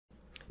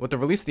With the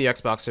release of the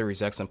Xbox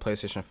Series X and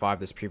PlayStation 5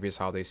 this previous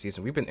holiday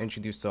season, we've been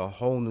introduced to a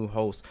whole new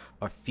host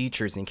of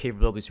features and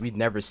capabilities we've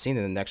never seen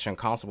in the next-gen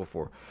console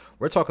before.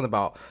 We're talking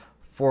about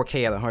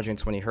 4K at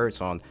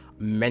 120Hz on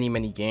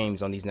many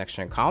games on these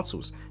next-gen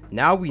consoles.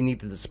 Now we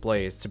need the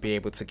displays to be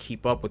able to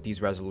keep up with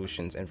these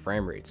resolutions and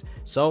frame rates.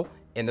 So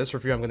in this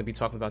review, I'm going to be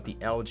talking about the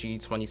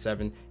LG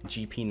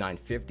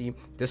 27GP950.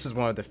 This is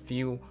one of the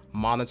few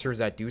monitors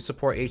that do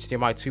support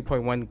HDMI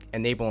 2.1,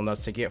 enabling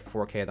us to get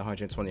 4K at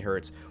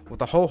 120Hz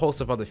with a whole host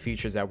of other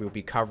features that we'll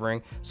be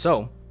covering.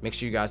 So make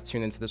sure you guys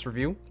tune into this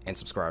review and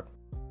subscribe.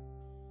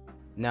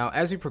 Now,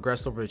 as we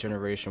progress over the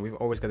generation, we've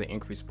always got to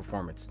increase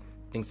performance.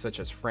 Things such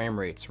as frame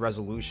rates,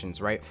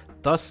 resolutions, right?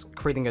 Thus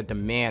creating a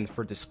demand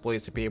for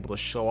displays to be able to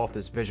show off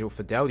this visual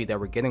fidelity that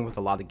we're getting with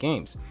a lot of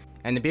games.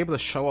 And to be able to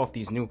show off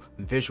these new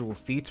visual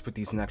feats with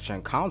these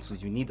next-gen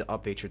consoles, you need to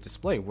update your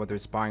display, whether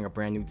it's buying a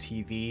brand new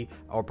TV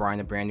or buying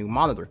a brand new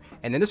monitor.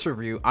 And in this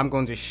review, I'm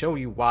going to show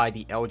you why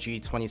the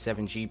LG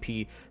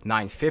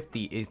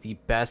 27GP950 is the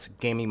best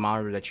gaming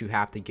monitor that you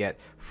have to get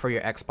for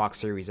your Xbox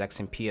Series X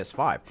and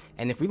PS5.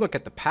 And if we look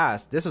at the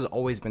past, this has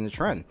always been the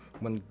trend.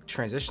 When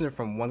transitioning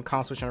from one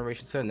console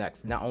generation to the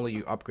next, not only are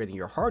you upgrading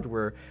your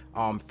hardware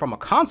from a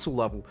console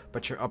level,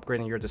 but you're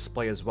upgrading your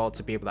display as well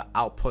to be able to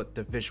output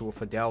the visual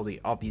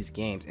fidelity of these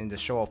games and to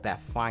show off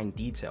that fine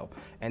detail.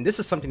 And this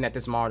is something that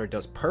this monitor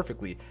does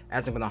perfectly,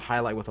 as I'm going to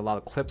highlight with a lot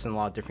of clips and a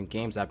lot of different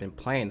games I've been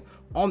playing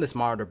on this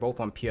monitor, both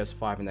on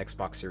PS5 and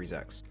Xbox Series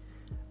X.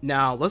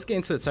 Now, let's get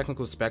into the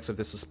technical specs of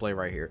this display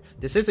right here.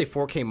 This is a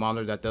 4K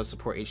monitor that does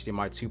support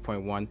HDMI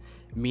 2.1,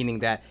 meaning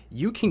that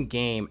you can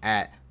game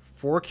at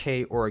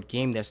 4K or a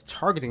game that's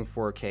targeting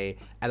 4K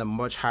at a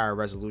much higher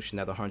resolution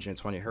at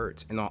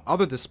 120Hz. And on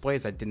other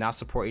displays that did not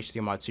support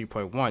HDMI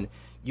 2.1,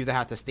 you either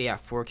have to stay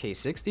at 4K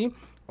 60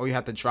 or you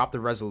have to drop the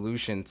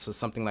resolution to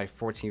something like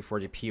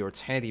 1440p or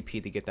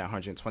 1080p to get that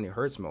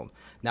 120Hz mode.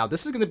 Now,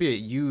 this is going to be a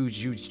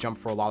huge jump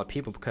for a lot of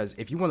people, because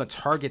if you want to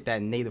target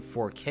that native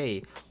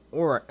 4K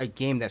or a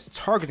game that's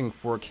targeting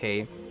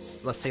 4K,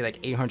 let's say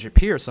like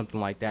 800p or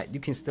something like that, you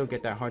can still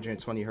get that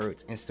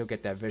 120Hz and still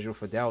get that visual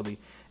fidelity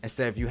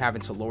instead of you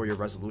having to lower your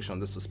resolution on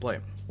this display.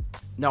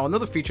 Now,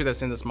 another feature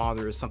that's in this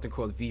monitor is something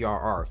called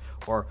VRR,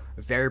 or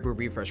variable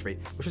refresh rate,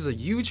 which is a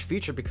huge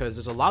feature because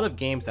there's a lot of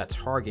games that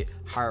target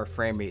higher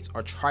frame rates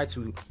or try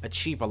to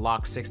achieve a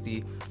lock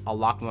 60, a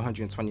lock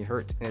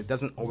 120Hz, and it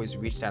doesn't always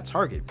reach that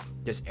target.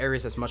 There's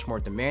areas that's much more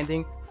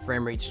demanding,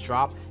 frame rates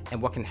drop,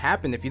 and what can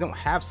happen if you don't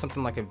have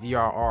something like a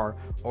VRR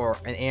or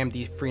an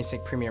AMD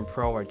FreeSync Premium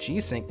Pro or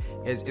G-Sync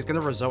is going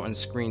to result in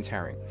screen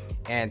tearing.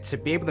 And to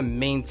be able to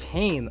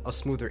maintain a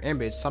smoother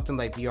image, something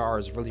like VRR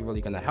is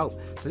really going to help.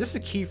 So this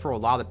is key for a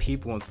lot of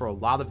people and for a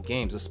lot of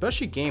games,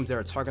 especially games that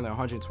are targeting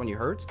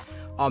 120Hz.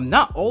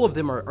 Not all of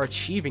them are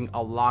achieving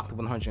a locked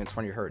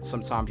 120Hz.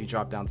 Sometimes you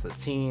drop down to the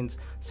teens,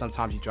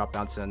 sometimes you drop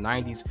down to the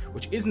 90s,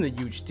 which isn't a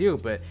huge deal,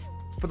 but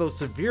for those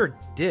severe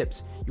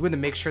dips, you want to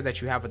make sure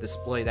that you have a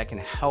display that can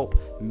help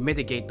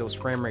mitigate those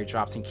frame rate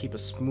drops and keep a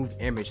smooth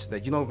image so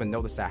that you don't even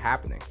notice that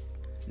happening.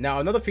 Now,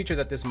 another feature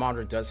that this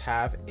monitor does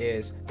have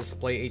is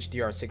Display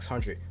HDR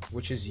 600,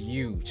 which is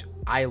huge.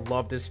 I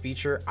love this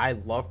feature. I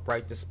love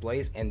bright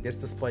displays, and this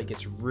display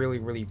gets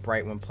really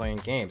bright when playing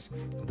games,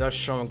 thus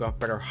showing off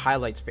better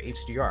highlights for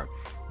HDR.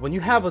 When you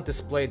have a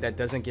display that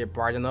doesn't get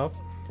bright enough,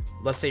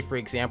 let's say for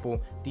example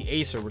the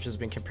Acer, which has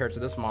been compared to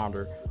this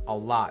monitor a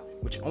lot,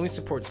 which only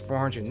supports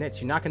 400 nits,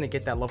 you're not going to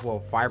get that level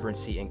of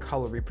vibrancy and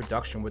color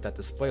reproduction with that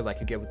display like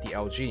you get with the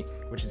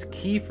LG, which is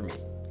key for me.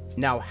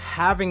 Now,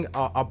 having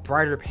a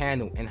brighter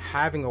panel and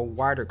having a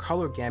wider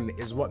color gamut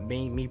is what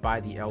made me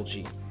buy the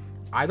LG.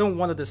 I don't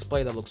want a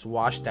display that looks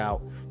washed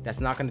out, that's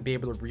not going to be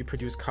able to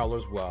reproduce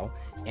colors well,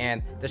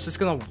 and that's just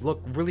going to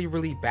look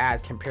really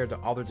bad compared to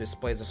other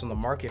displays that's on the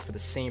market for the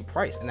same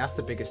price. And that's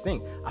the biggest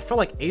thing. I feel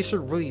like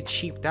Acer really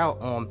cheaped out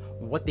on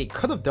what they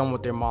could have done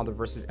with their monitor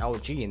versus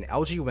LG, and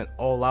LG went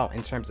all out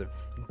in terms of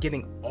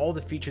getting all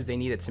the features they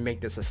needed to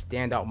make this a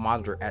standout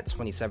monitor at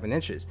 27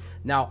 inches.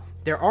 Now,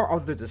 there are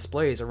other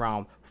displays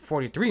around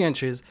 43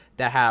 inches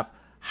that have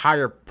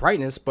higher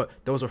brightness, but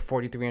those are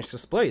 43-inch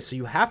displays, so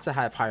you have to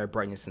have higher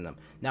brightness in them.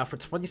 Now, for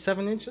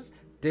 27 inches,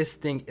 this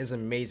thing is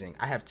amazing.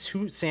 I have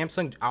two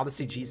Samsung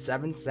Odyssey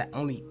G7s that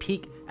only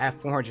peak at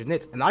 400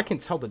 nits, and I can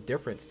tell the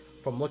difference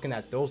from looking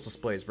at those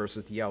displays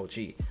versus the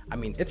LG. I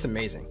mean, it's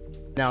amazing.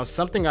 Now,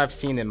 something I've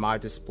seen in my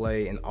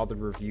display and other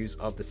reviews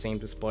of the same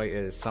display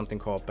is something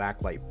called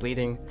backlight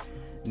bleeding.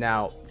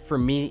 Now, for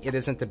me, it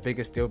isn't the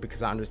biggest deal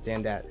because I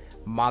understand that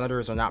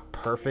monitors are not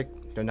perfect.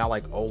 They're not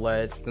like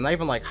OLEDs. They're not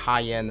even like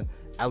high-end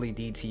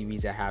LED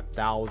TVs that have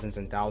thousands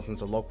and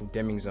thousands of local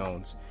dimming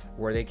zones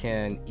where they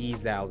can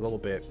ease that a little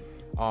bit.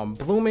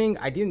 Blooming,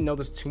 I didn't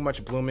notice too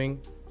much blooming.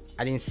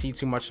 I didn't see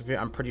too much of it.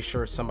 I'm pretty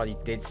sure somebody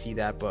did see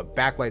that, but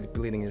backlight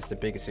bleeding is the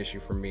biggest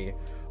issue for me.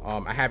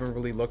 I haven't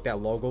really looked at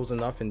logos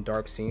enough in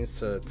dark scenes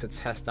to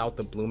test out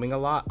the blooming a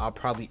lot. I'll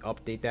probably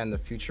update that in the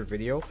future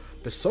video.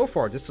 But so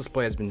far, this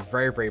display has been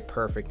very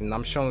perfect, and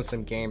I'm showing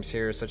some games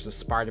here such as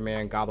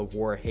Spider-Man, God of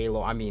War,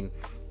 Halo. I mean,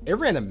 it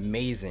ran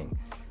amazing.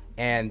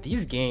 And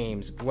these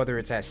games, whether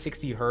it's at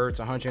 60 hertz,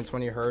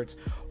 120 hertz,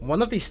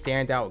 one of the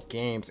standout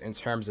games in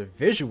terms of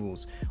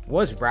visuals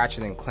was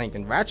Ratchet and Clank.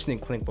 And Ratchet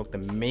and Clank looked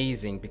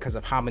amazing because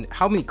of how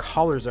many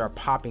colors are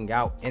popping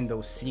out in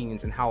those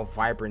scenes and how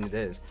vibrant it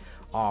is.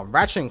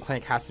 Ratchet and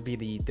Clank has to be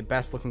the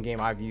best looking game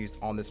I've used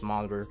on this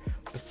monitor.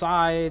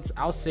 Besides,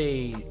 I'll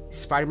say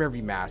Spider-Man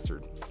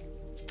Remastered.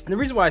 And the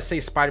reason why I say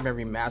Spider-Man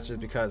Remastered is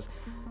because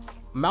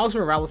Miles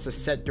Morales is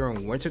set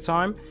during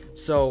wintertime,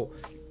 so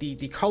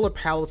the color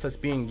palettes that's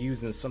being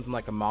used in something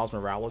like a Miles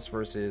Morales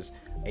versus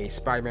a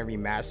Spider-Man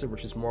Remastered,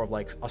 which is more of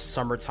like a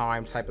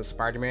summertime type of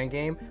Spider-Man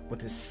game with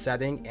the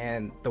setting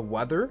and the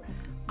weather,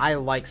 I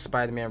like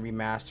Spider-Man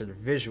Remastered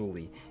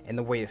visually and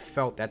the way it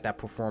felt at that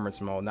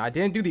performance mode. Now, I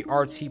didn't do the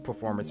RT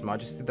performance mode, I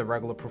just did the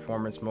regular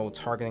performance mode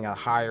targeting a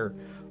higher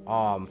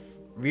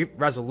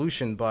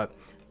resolution, but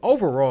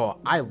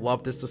overall, I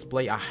love this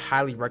display. I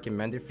highly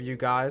recommend it for you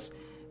guys,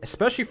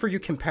 especially for you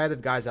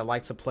competitive guys that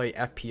like to play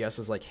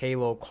FPSs like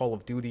Halo, Call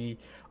of Duty.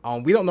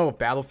 We don't know if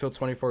Battlefield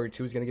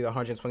 2042 is going to get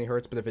 120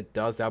 hertz, but if it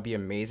does, that would be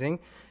amazing.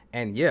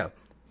 And yeah,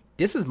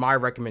 this is my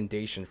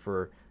recommendation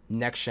for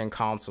next-gen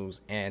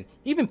consoles and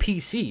even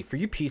PC. For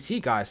you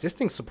PC guys, this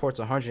thing supports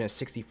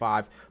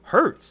 165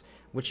 hertz,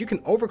 which you can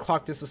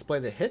overclock this display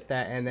to hit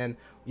that, and then,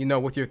 you know,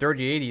 with your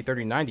 3080,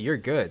 3090, you're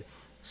good.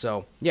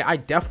 So yeah, I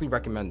definitely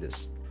recommend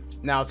this.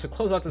 Now, to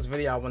close out this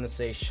video, I want to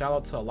say shout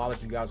out to a lot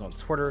of you guys on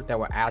Twitter that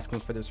were asking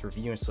for this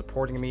review and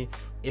supporting me.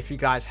 If you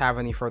guys have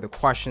any further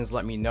questions,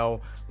 let me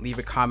know. Leave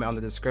a comment on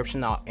the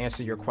description. I'll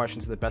answer your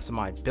questions to the best of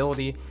my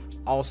ability.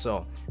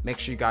 Also, make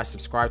sure you guys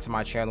subscribe to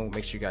my channel.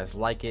 Make sure you guys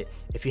like it.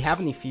 If you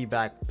have any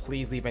feedback,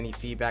 please leave any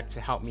feedback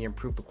to help me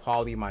improve the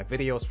quality of my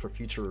videos for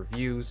future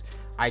reviews.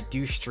 I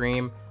do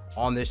stream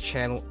on this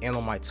channel and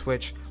on my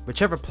Twitch.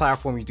 Whichever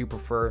platform you do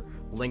prefer,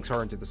 links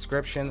are in the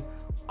description.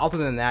 Other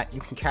than that,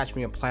 you can catch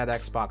me on Planet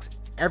Xbox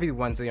every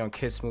Wednesday on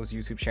Kid Smooth's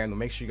YouTube channel.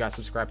 Make sure you guys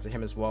subscribe to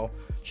him as well.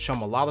 Show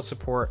him a lot of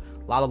support,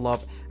 a lot of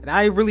love. And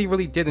I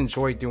really did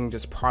enjoy doing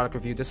this product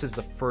review. This is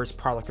the first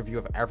product review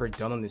I've ever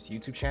done on this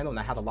YouTube channel, and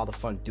I had a lot of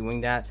fun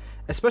doing that,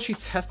 especially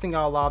testing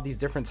out a lot of these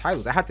different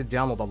titles. I had to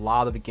download a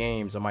lot of the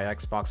games on my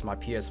Xbox, my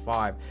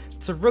PS5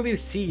 to really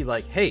see,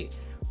 like, hey,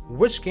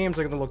 which games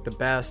are going to look the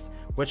best,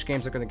 which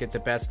games are going to get the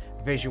best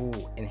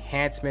visual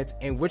enhancements,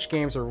 and which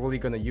games are really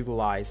going to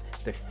utilize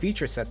the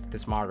feature set that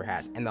this monitor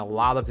has, and a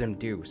lot of them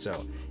do.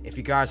 So if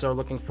you guys are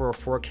looking for a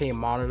 4K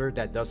monitor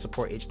that does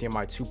support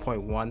HDMI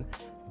 2.1,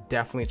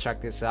 definitely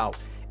check this out.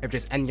 If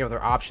there's any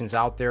other options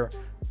out there,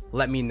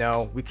 let me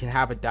know. We can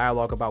have a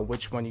dialogue about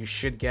which one you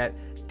should get.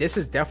 This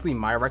is definitely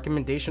my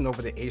recommendation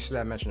over the Acer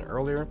that I mentioned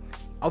earlier.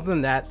 Other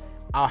than that,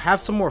 I'll have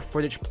some more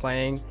footage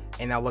playing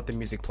and I'll let the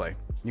music play.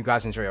 You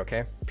guys enjoy,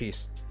 okay?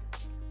 Peace.